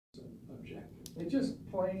They just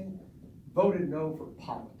plain voted no for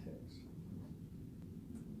politics.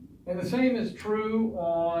 And the same is true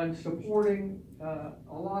on supporting a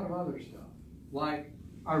lot of other stuff, like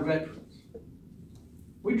our veterans.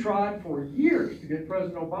 We tried for years to get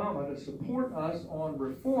President Obama to support us on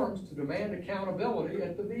reforms to demand accountability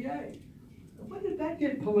at the VA. When did that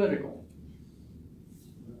get political?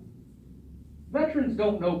 Veterans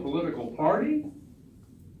don't know political party.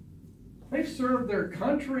 They've served their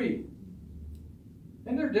country.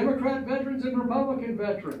 And they're Democrat veterans and Republican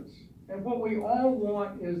veterans. And what we all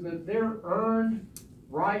want is that their earned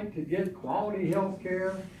right to get quality health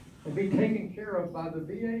care and be taken care of by the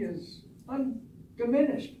VA is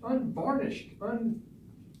undiminished, unvarnished,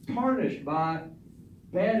 untarnished by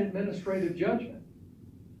bad administrative judgment.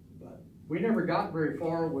 But we never got very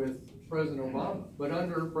far with President Obama. But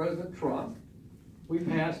under President Trump, we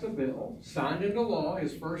passed a bill, signed into law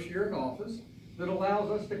his first year in office, that allows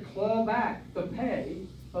us to claw back the pay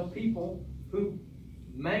of people who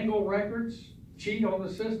mangle records, cheat on the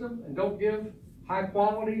system, and don't give high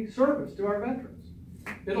quality service to our veterans.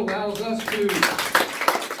 It allows us to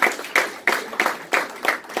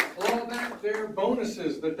claw back their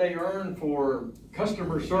bonuses that they earn for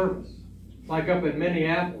customer service, like up in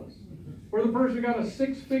Minneapolis, where the person got a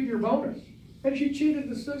 6-figure bonus, and she cheated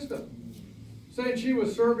the system, saying she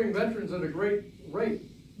was serving veterans at a great rate.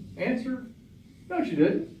 Answer, no, she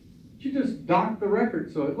didn't. She just docked the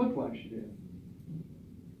record so it looked like she did.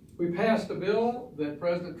 We passed a bill that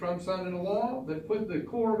President Trump signed into law that put the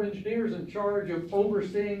Corps of Engineers in charge of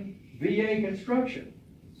overseeing VA construction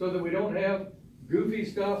so that we don't have goofy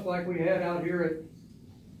stuff like we had out here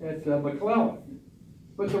at McClellan.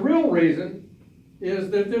 But the real reason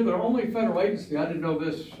is that they're the only federal agency, I didn't know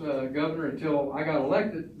this, Governor, until I got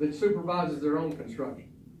elected, that supervises their own construction.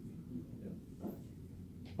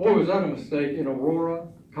 Boy, was that a mistake in Aurora,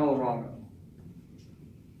 Colorado.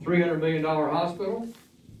 $300 million hospital.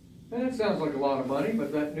 And it sounds like a lot of money,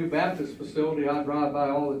 but that new Baptist facility I drive by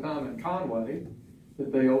all the time in Conway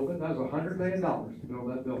that they opened, that was $100 million to build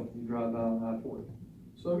that building. You drive by on I-40.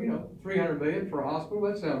 So, you know, $300 million for a hospital,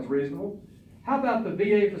 that sounds reasonable. How about the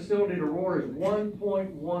VA facility at Aurora is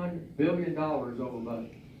 $1.1 billion over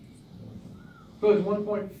budget. So it's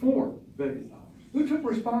 $1.4 billion. Who took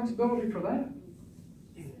responsibility for that?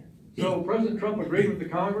 So President Trump agreed with the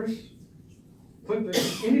Congress, put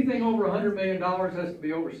anything over $100 million has to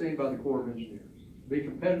be overseen by the Corps of Engineers. Be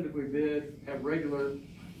competitively bid, have regular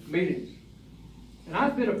meetings. And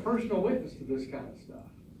I've been a personal witness to this kind of stuff.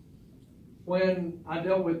 When I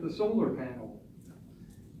dealt with the solar panel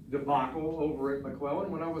debacle over at McClellan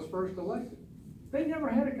when I was first elected, they never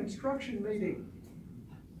had a construction meeting.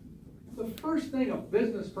 The first thing a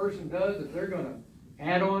business person does if they're going to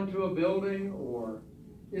add on to a building or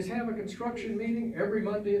is have a construction meeting every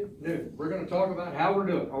Monday at noon. We're going to talk about how we're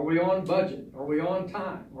doing. Are we on budget? Are we on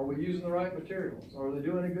time? Are we using the right materials? Are they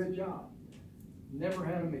doing a good job? Never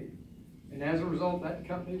had a meeting. And as a result, that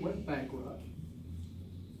company went bankrupt.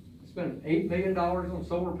 Spent $8 million on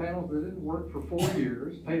solar panels that didn't work for 4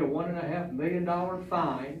 years, paid a $1.5 million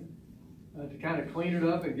fine to kind of clean it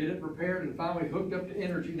up and get it repaired, and finally hooked up to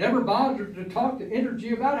Energy. Never bothered to talk to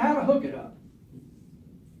Energy about how to hook it up.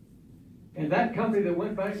 And that company that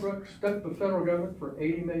went bankrupt stuck the federal government for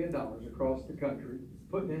 $80 million across the country,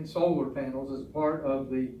 putting in solar panels as part of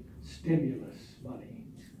the stimulus money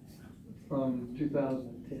from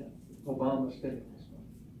 2010, Obama stimulus money.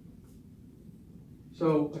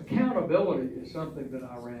 So accountability is something that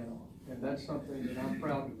I ran on, and that's something that I'm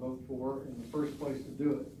proud to vote for, and the first place to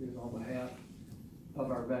do it is on behalf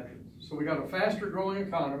of our veterans. So we got a faster growing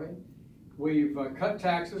economy. We've cut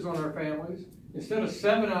taxes on our families. Instead of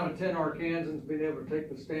 7 out of 10 Arkansans being able to take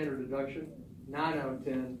the standard deduction, 9 out of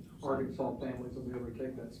 10 Arkansas families will be able to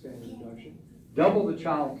take that standard deduction. Double the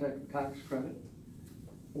child tax credit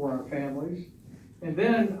for our families. And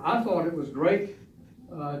then I thought it was great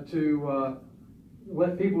to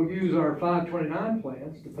let people use our 529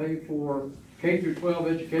 plans to pay for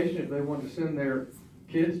K-12 education if they want to send their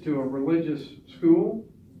kids to a religious school.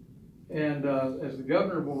 And as the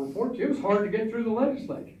governor will report to you, it was hard to get through the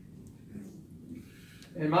legislature.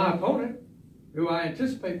 And my opponent, who I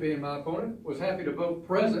anticipate being my opponent, was happy to vote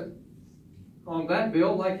present on that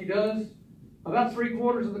bill like he does about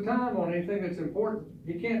 3/4 of the time on anything that's important.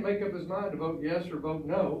 He can't make up his mind to vote yes or vote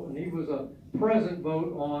no, and he was a present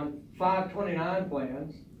vote on 529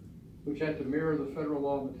 plans, which had to mirror the federal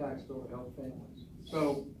law and the tax bill to help families.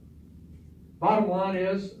 So, bottom line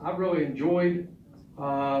is, I've really enjoyed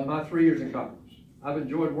my 3 years in Congress. I've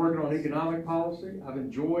enjoyed working on economic policy. I've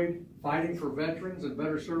enjoyed fighting for veterans and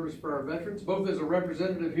better service for our veterans, both as a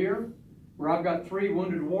representative here where I've got 3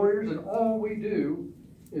 wounded warriors, and all we do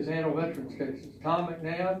is handle veterans cases. Tom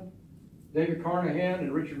McNabb, David Carnahan,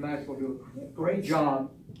 and Richard Maxwell do a great job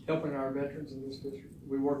helping our veterans in this district.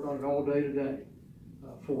 We worked on it all day today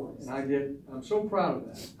for them, and I'm so proud of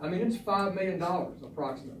that. I mean, it's $5 million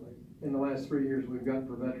approximately in the last 3 years we've gotten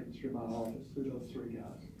for veterans through my office, through those 3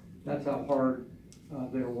 guys. That's how hard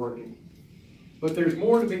they're working. But there's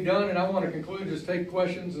more to be done, and I want to conclude, just take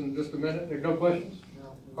questions in just a minute. There's no questions?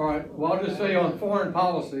 All right, well, I'll just say on foreign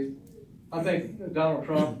policy, I think Donald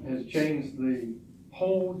Trump has changed the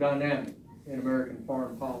whole dynamic in American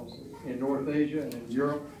foreign policy in North Asia and in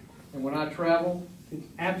Europe. And when I travel, it's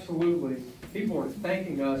absolutely, people are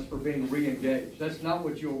thanking us for being re-engaged. That's not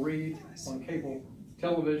what you'll read on cable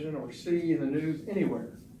television or see in the news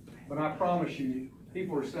anywhere. But I promise you,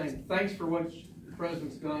 people are saying, thanks for what the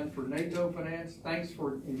president's done for NATO finance, thanks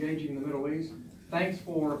for engaging the Middle East, thanks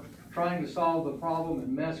for trying to solve the problem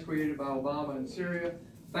and mess created by Obama in Syria,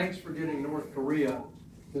 thanks for getting North Korea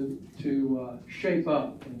to shape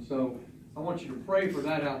up. And so I want you to pray for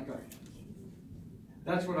that outcome.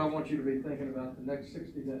 That's what I want you to be thinking about the next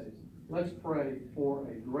 60 days. Let's pray for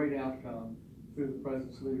a great outcome through the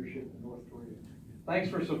president's leadership in North Korea. Thanks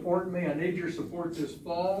for supporting me. I need your support this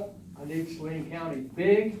fall. I need Saline County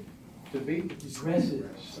big to beat the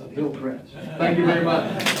dresses of Hillcrest. Thank you very much.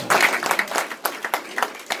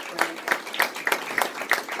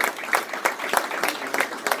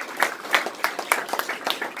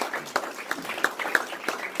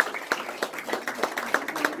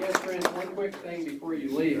 Quick thing before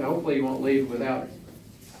you leave. Hopefully you won't leave without it.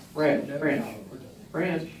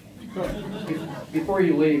 French. Before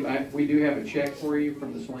you leave, we do have a check for you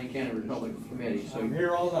from the Saline County Republican Committee. So I'm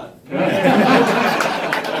here all night.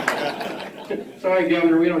 Sorry,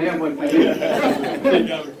 Governor, we don't have one for you.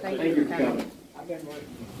 Thank you for coming.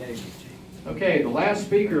 Okay, the last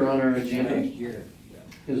speaker on our agenda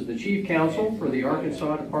is the Chief Counsel for the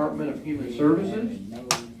Arkansas Department of Human Services.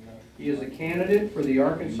 He is a candidate for the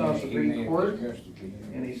Arkansas Supreme Court,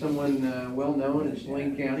 and he's someone well known in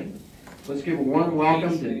Saline County. Let's give a warm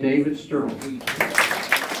welcome to David Sterling.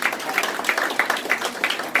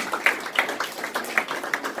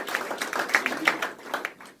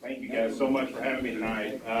 Thank you guys so much for having me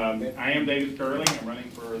tonight. I am David Sterling. I'm running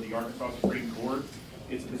for the Arkansas Supreme Court.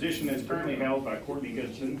 It's a position that's currently held by Courtney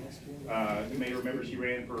Hutchinson. You may remember she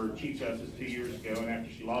ran for Chief Justice 2 years ago, and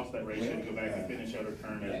after she lost that race, she had to go back and finish out her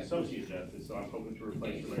term as Associate Justice. So I'm hoping to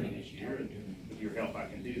replace her later this year, and with your help, I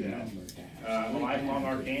can do that. I'm a lifelong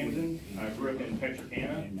Arkansan. I grew up in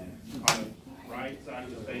Texarkana on the right side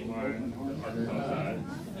of the state line, the Arkansas side,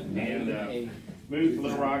 and moved to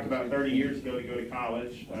Little Rock about 30 years ago to go to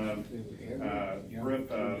college. Grew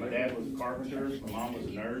up, my dad was a carpenter, my mom was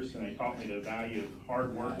a nurse, and they taught me the value of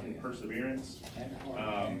hard work and perseverance.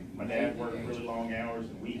 My dad worked really long hours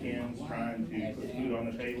and weekends trying to put food on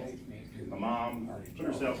the table. My mom put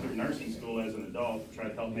herself through nursing school as an adult to try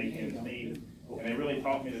to help make ends meet. And they really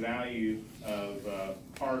taught me the value of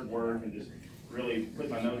hard work and just really put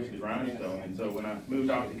my nose to the grindstone. And so when I moved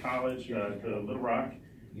off to college to Little Rock,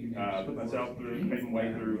 put myself through, made my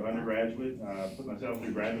way through undergraduate, put myself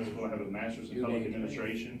through graduate school. I have a master's in public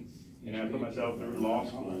administration, and I put myself through law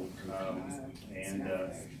school.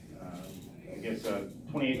 I guess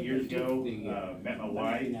 28 years ago, met my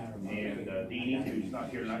wife, and Deanie, who's not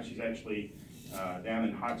here tonight. She's actually down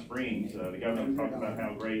in Hot Springs. The governor talked about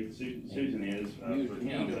how great Susan is for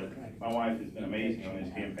him, but my wife has been amazing on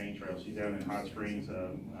this campaign trail. She's down in Hot Springs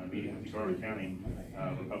meeting with the Garvin County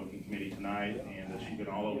Republican Committee tonight, and she's been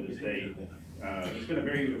all over the state. It's been a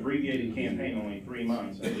very abbreviated campaign, only 3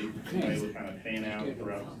 months, and we've been able to kind of fan out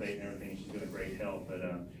throughout the state and everything. She's been a great help, but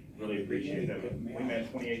really appreciate that. We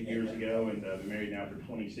met 28 years ago and been married now for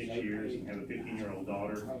 26 years and have a 15-year-old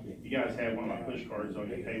daughter. You guys have one of my push cards on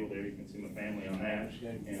your table there. You can see my family on that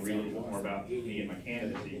and read a little bit more about me and my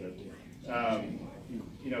candidacy.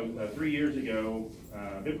 But 3 years ago,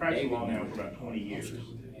 I've been practicing law now for about 20 years.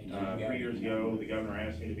 3 years ago, the governor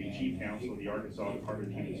asked me to be Chief Counsel of the Arkansas Department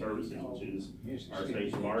of Human Services, which is our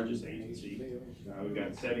state's largest agency. We've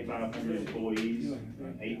got 7,500 employees,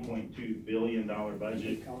 an $8.2 billion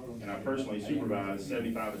budget, and I personally supervise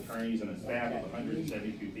 75 attorneys and a staff of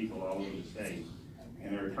 172 people all over the state.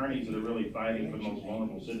 And they're attorneys that are really fighting for the most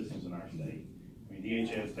vulnerable citizens in our state. I mean,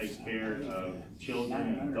 DHS takes care of children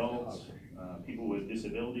and adults, people with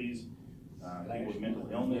disabilities, people with mental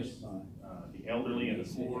illness, the elderly and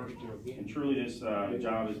the poor. And truly this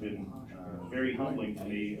job has been very humbling to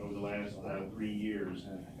me over the last 3 years.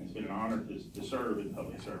 It's been an honor to serve in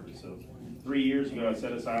public service. So 3 years ago, I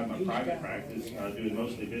set aside my private practice, doing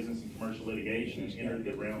mostly business and commercial litigation, and entered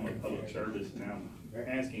the realm of public service. And now I'm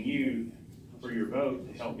asking you for your vote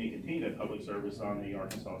to help me continue that public service on the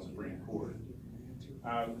Arkansas Supreme Court.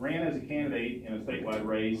 I ran as a candidate in a statewide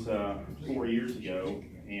race 4 years ago,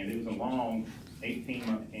 and it was a long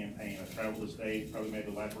 18-month campaign. I traveled the state, probably made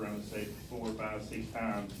the lap around the state 4, 5, 6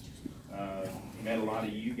 times. Met a lot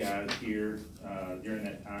of you guys here during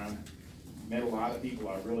that time. Met a lot of people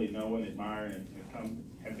I really know and admire and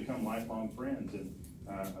have become lifelong friends. And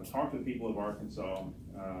I've talked to the people of Arkansas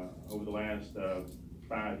over the last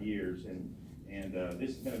 5 years, and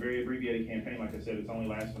this has been a very abbreviated campaign. Like I said, it's only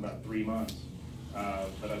lasted about 3 months,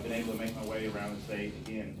 but I've been able to make my way around the state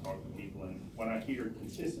again and talk to people. And what I hear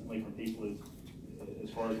consistently from people is, as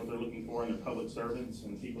far as what they're looking for in their public servants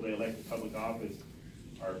and the people they elect to public office,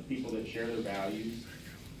 are people that share their values,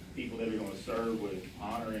 people that are going to serve with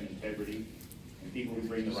honor and integrity, and people who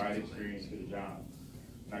bring the right experience to the job.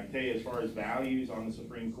 And I can tell you, as far as values on the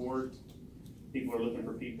Supreme Court, people are looking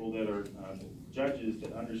for people that are judges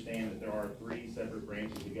that understand that there are 3 separate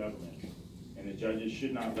branches of government, and the judges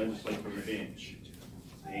should not legislate from the bench.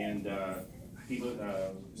 And people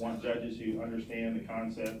want judges who understand the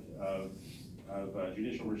concept of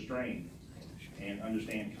judicial restraint, and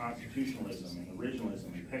understand constitutionalism and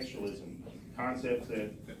originalism and textualism, concepts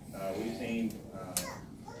that we've seen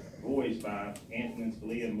voiced by Antonin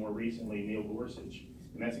Scalia and more recently Neil Gorsuch.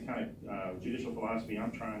 And that's the kind of judicial philosophy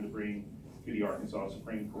I'm trying to bring to the Arkansas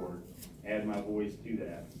Supreme Court, add my voice to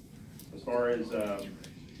that. As far as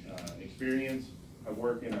experience, I've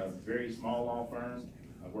worked in a very small law firm,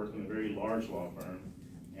 I've worked in a very large law firm,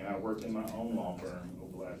 and I've worked in my own law firm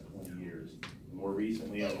over the last 20 years. And more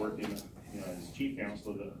recently, I've worked in as chief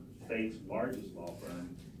counsel of the state's largest law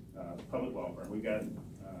firm, public law firm. We've got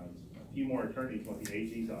a few more attorneys than what the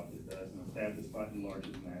AG's office does, and the staff is slightly larger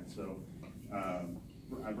than that. So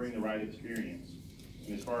I bring the right experience.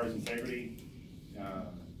 And as far as integrity,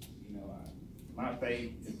 my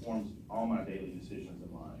faith informs all my daily decisions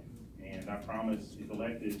in life. And I promise, if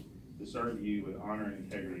elected, to serve you with honor and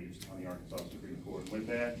integrity on the Arkansas Supreme Court. And with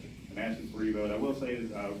that, I'm asking for your vote. I will say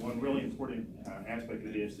that one really important aspect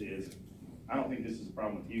of this is, I don't think this is a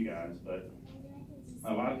problem with you guys, but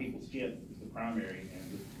a lot of people skip the primary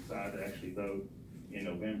and just decide to actually vote in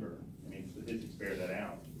November. I mean, statistics bear that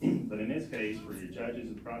out. But in this case, for your judges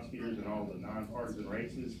and prosecutors and all the nonpartisan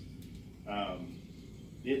races,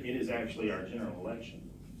 it is actually our general election.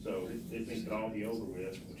 So this thing could all be over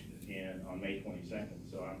with on May 22nd.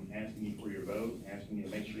 So I'm asking you for your vote, asking you to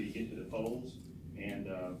make sure you get to the polls, and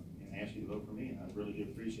ask you to vote for me. And I really do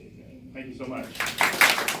appreciate that. Thank you so much.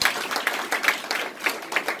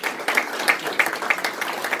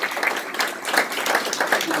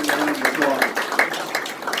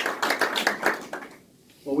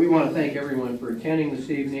 Well, we want to thank everyone for attending this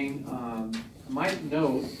evening. I might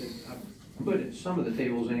note that I've put at some of the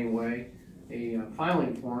tables anyway a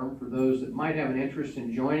filing form for those that might have an interest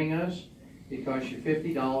in joining us. It costs you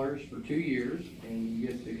 $50 for 2 years, and you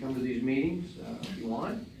get to come to these meetings if you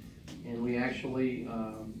want. And we actually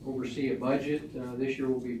oversee a budget. This year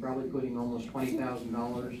we'll be probably putting almost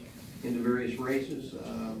 $20,000 into various races,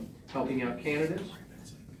 helping out candidates.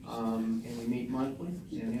 And we meet monthly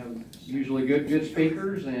and have usually good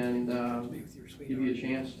speakers, and give you a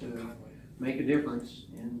chance to make a difference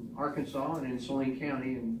in Arkansas and in Saline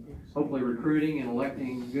County, and hopefully recruiting and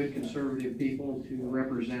electing good conservative people to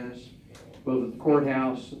represent us both at the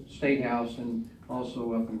courthouse, state house, and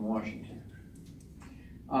also up in Washington.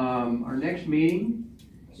 Our next meeting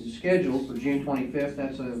is scheduled for June 25th.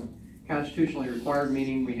 That's a constitutionally required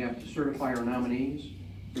meeting. We have to certify our nominees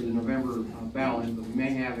for the November ballot, but we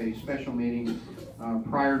may have a special meeting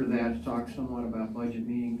prior to that to talk somewhat about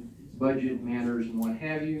budget matters and what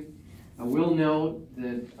have you. I will note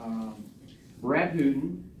that Brad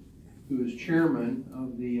Hooten, who is chairman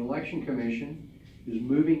of the Election Commission, is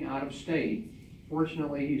moving out of state.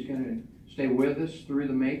 Fortunately, he's going to stay with us through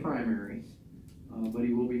the May primary, but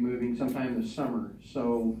he will be moving sometime this summer.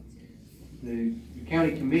 So the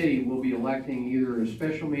county committee will be electing either a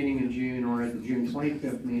special meeting in June or at the June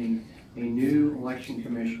 25th meeting a new election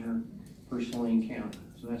commissioner for Saline County.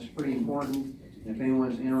 So that's pretty important. If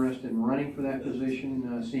anyone's interested in running for that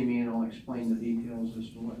position, see me and I'll explain the details as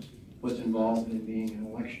to what's involved in being an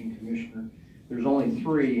election commissioner. There's only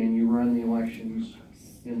 3, and you run the elections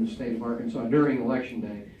in the state of Arkansas during election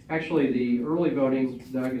day. Actually, the early voting,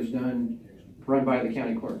 Doug, is run by the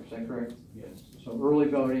county clerk. Is that correct? Yes. So early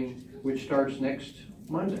voting, which starts next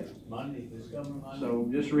Monday. This coming Monday. So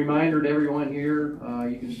just a reminder to everyone here,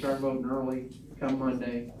 you can start voting early come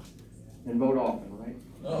Monday and vote often, right?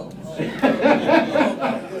 Oh.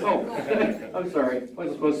 Oh, I'm sorry. I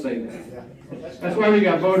wasn't supposed to say that. That's why we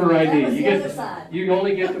got voter ID. You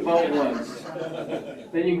only get to vote once.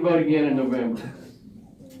 Then you can vote again in November.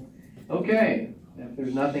 Okay, if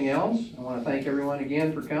there's nothing else, I want to thank everyone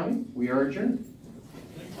again for coming. We are adjourned.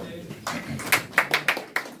 Thanks, Dave.